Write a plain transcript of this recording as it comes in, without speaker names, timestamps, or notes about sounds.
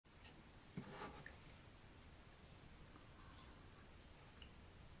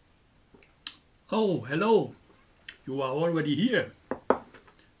Oh, hello. You are already here.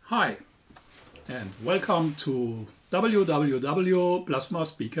 Hi, and welcome to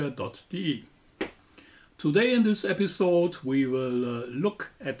www.plasmaspeaker.de. Today in this episode we will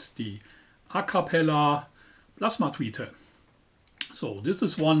look at the Acapella Plasma Tweeter. So this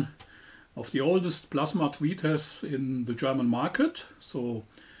is one of the oldest plasma tweeters in the German market. So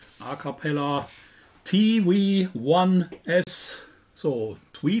Acapella TW1S, so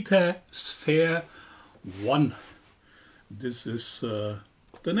Tweeter Sphere 1. This is the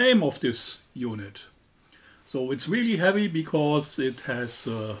name of this unit. So it's really heavy because it has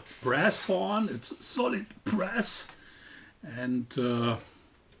a brass horn. It's solid brass, and on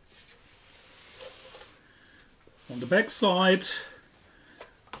the back side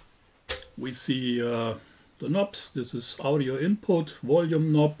we see the knobs. This is audio input,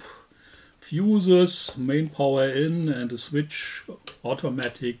 volume knob, fuses, main power in, and a switch,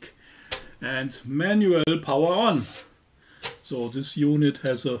 automatic and manual power on. So this unit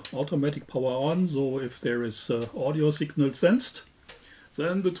has an automatic power on, so if there is audio signal sensed,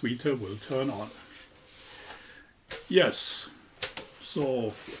 then the tweeter will turn on. Yes,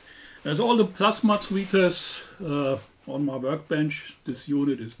 so as all the plasma tweeters on my workbench, this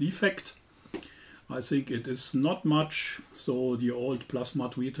unit is defect. I think it is not much, so the old plasma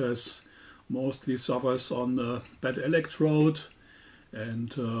tweeters mostly suffers on bad electrode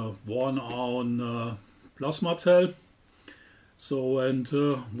and worn on plasma cell. So, and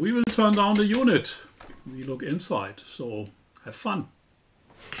we will turn down the unit. We look inside, so have fun.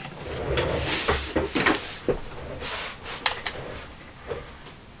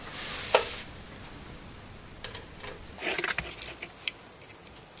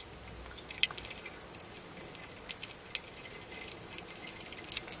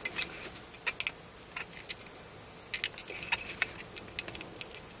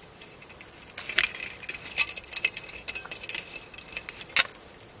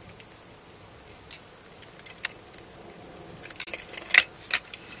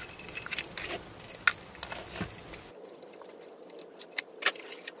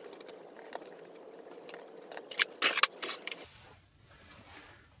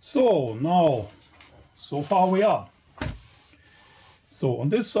 So now, so far we are. So on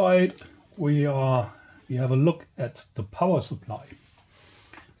this side we have a look at the power supply.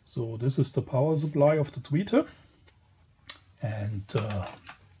 So this is the power supply of the tweeter, and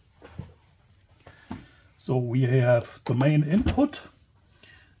so we have the main input.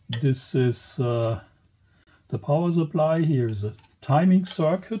 This is the power supply. Here is a timing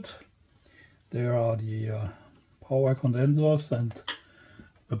circuit. There are the power condensers and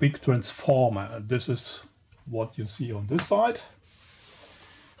a big transformer. This is what you see on this side,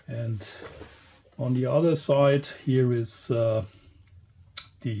 and on the other side here is the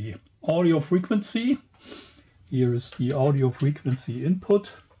audio frequency. Here is the audio frequency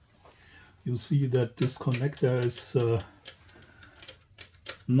input. You see that this connector is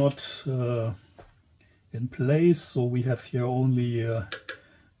not in place, so we have here only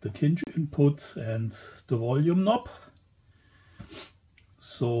the kinch input and the volume knob.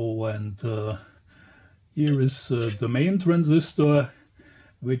 So, and here is the main transistor,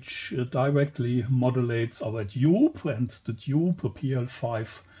 which directly modulates our tube, and the tube, a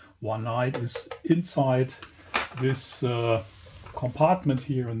PL519, is inside this compartment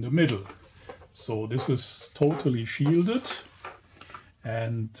here in the middle. So this is totally shielded,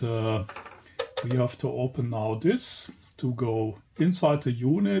 and we have to open now this to go inside the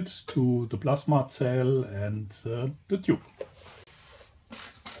unit to the plasma cell and the tube.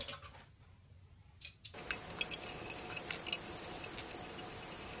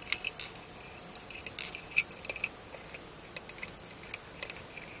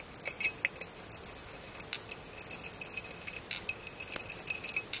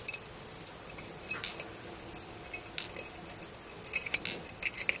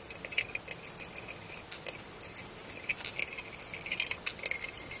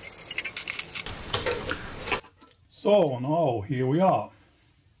 So now here we are.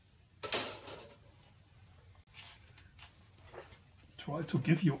 Try to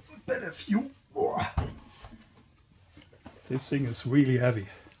give you a better view. This thing is really heavy.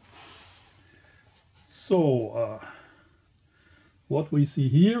 So what we see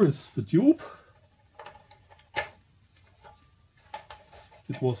here is the tube.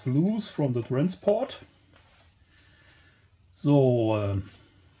 It was loose from the transport. So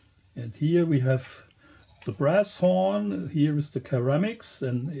and here we have the brass horn. Here is the ceramics,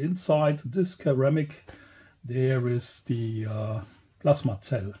 and inside this ceramic there is the plasma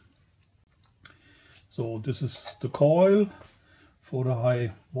cell. So this is the coil for the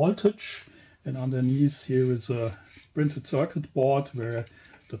high voltage, and underneath here is a printed circuit board where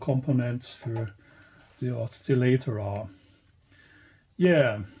the components for the oscillator are.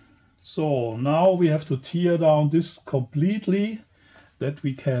 Yeah, so now we have to tear down this completely that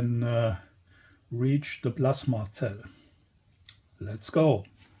we can reach the plasma cell. Let's go.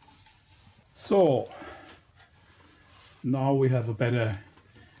 So now we have a better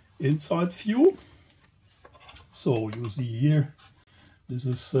inside view. So you see here, this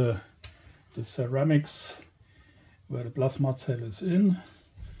is the ceramics where the plasma cell is in,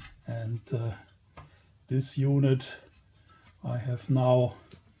 and this unit I have now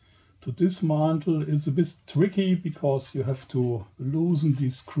to dismantle. It's a bit tricky because you have to loosen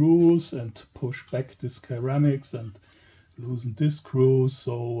these screws and push back this ceramics and loosen this screw,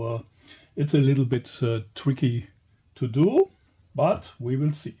 so it's a little bit tricky to do, but we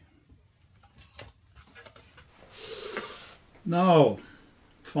will see. Now,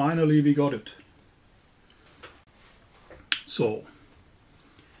 finally we got it. So,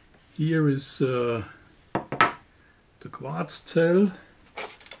 here is the quartz cell,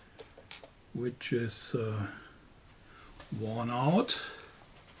 which is worn out.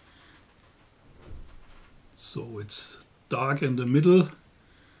 So it's dark in the middle.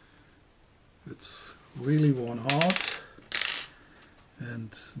 It's really worn out.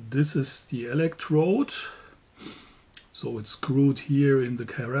 And this is the electrode. So it's screwed here in the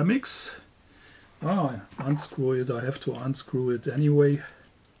ceramics. Unscrew it. I have to unscrew it anyway.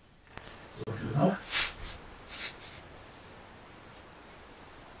 So now.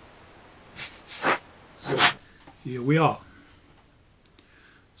 So here we are.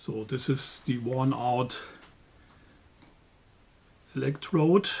 So this is the worn out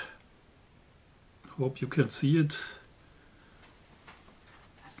electrode. Hope you can see it.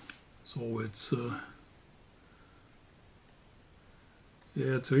 So it's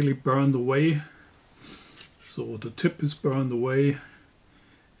yeah, it's really burned away. So the tip is burned away,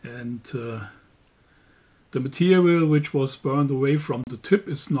 and the material which was burned away from the tip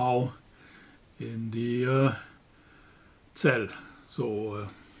is now in the cell. So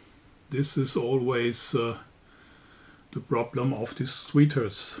this is always the problem of these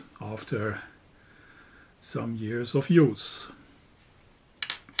tweeters after some years of use.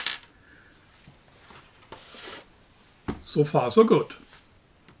 So far so good.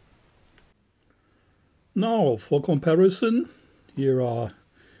 Now for comparison, here are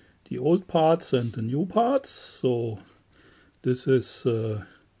the old parts and the new parts. So this is the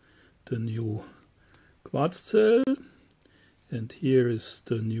new quartz cell, and here is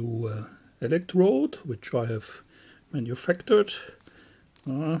the new electrode, which I have manufactured.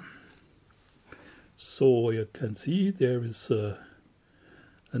 So you can see there is a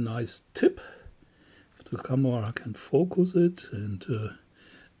nice tip. If the camera can focus it, and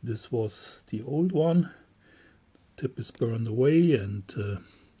this was the old one. The tip is burned away, and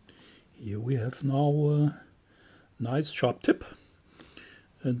here we have now a nice sharp tip.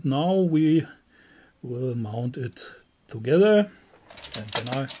 And now we will mount it together, and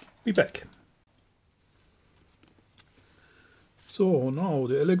then I'll be back. So now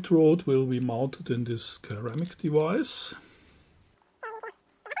the electrode will be mounted in this ceramic device.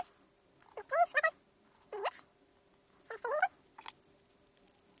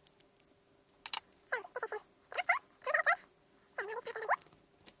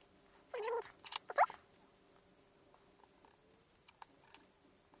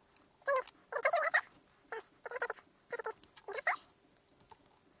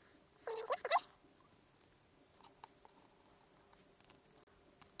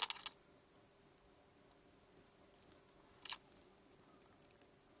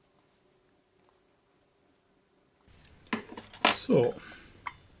 So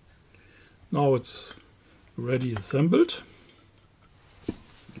now it's ready assembled,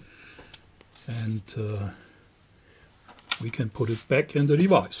 and we can put it back in the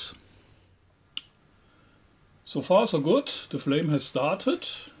device. So far so good. The flame has started,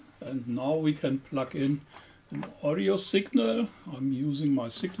 and now we can plug in an audio signal. I'm using my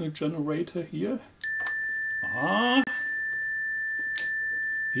signal generator here.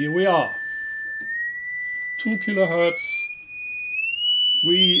 Here we are. 2 kilohertz.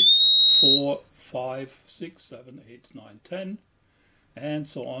 3, 4, 5, 6, 7, 8, 9, 10, and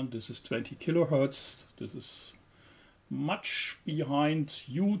so on. This is 20 kilohertz. This is much behind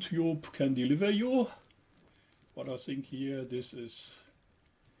YouTube can deliver you, but I think here this is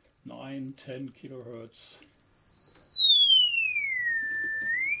 9, 10 kilohertz.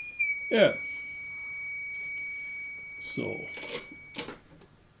 Yeah. So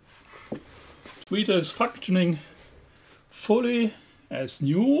tweeter is functioning fully as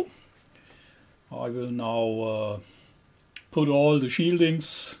new. I will now put all the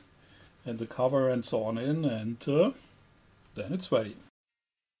shieldings and the cover and so on in, and then it's ready.